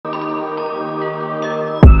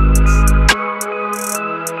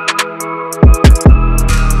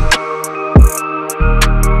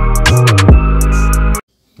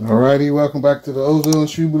welcome back to the Ozone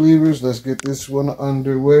Shoe Believers. Let's get this one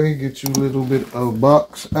underway. Get you a little bit of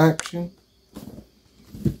box action.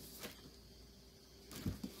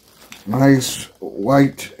 Nice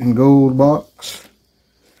white and gold box.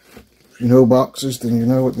 If you know boxes, then you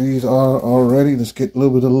know what these are already. Let's get a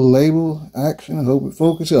little bit of label action. I hope it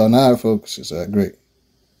focuses. Oh, now it focuses. Great.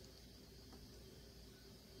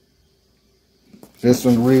 This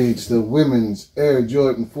one reads the Women's Air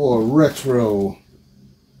Jordan 4 Retro.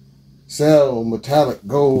 Cell metallic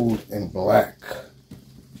gold and black.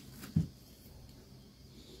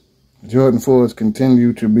 Jordan 4s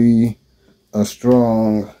continue to be a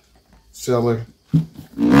strong seller.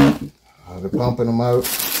 They're pumping them out.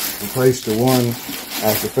 Replaced the one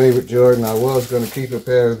as the favorite Jordan. I was going to keep a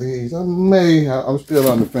pair of these. I'm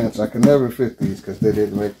still on the fence. I can never fit these because they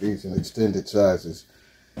didn't make these in extended sizes.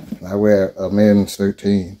 I wear a men's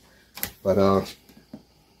 13. But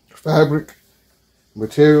fabric,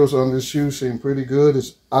 materials on this shoe seem pretty good.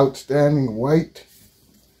 It's outstanding white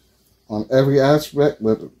on every aspect,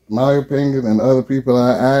 but my opinion and other people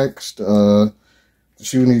I asked, the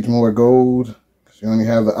shoe needs more gold because you only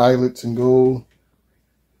have the eyelets in gold.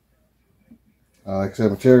 Like I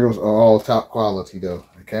said, materials are all top quality though.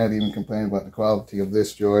 I can't even complain about the quality of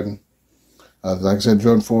this Jordan. Like I said,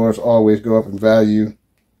 Jordan 4s always go up in value.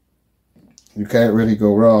 You can't really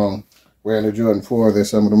go wrong wearing a Jordan 4. They're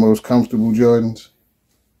some of the most comfortable Jordans.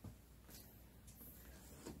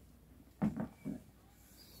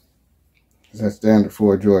 That standard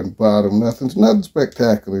 4 Jordan bottom. Nothing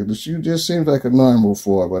spectacular. The shoe just seems like a normal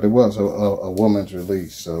 4, but it was a woman's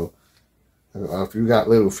release. So if you got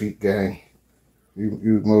little feet, gang,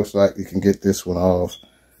 you most likely can get this one off.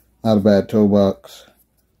 Not a bad toe box.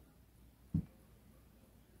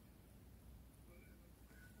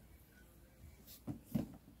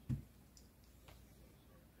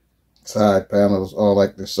 Side panels all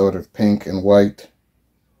like this sort of pink and white.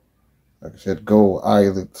 Like I said, gold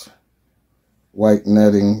eyelets, white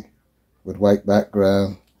netting with white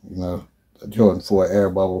background. You know, a Jordan 4 air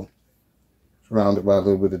bubble surrounded by a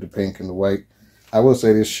little bit of the pink and the white. I will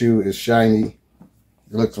say this shoe is shiny.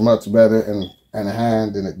 It looks much better in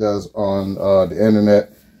hand than it does on the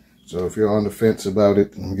internet. So if you're on the fence about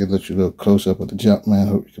it, I'm gonna let you a little close up of the jump, man.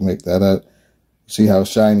 Hope you can make that out. See how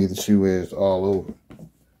shiny the shoe is all over.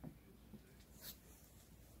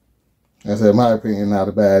 As I said, in my opinion, not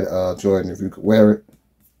a bad Jordan if you could wear it.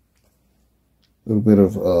 A little bit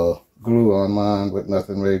of glue on mine, but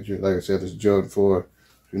nothing major. Like I said, it's Jordan 4.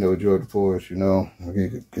 If you know Jordan 4s, you know.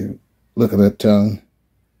 Okay, look at that tongue.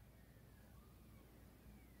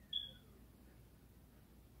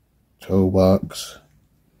 Toe box.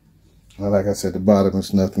 Well, like I said, the bottom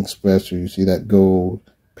is nothing special. You see that gold,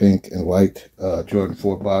 pink, and white Jordan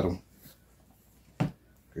 4 bottom.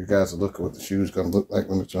 You guys will look at what the shoe's going to look like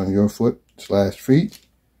when it's on your foot/feet.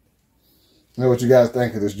 You know what you guys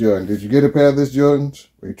think of this Jordan. Did you get a pair of this Jordans?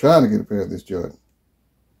 Or are you trying to get a pair of this Jordan?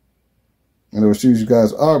 You know what shoes you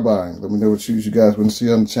guys are buying. Let me know what shoes you guys want to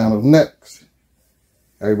see on the channel next.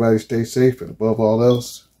 Everybody stay safe, and above all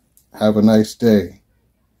else, have a nice day.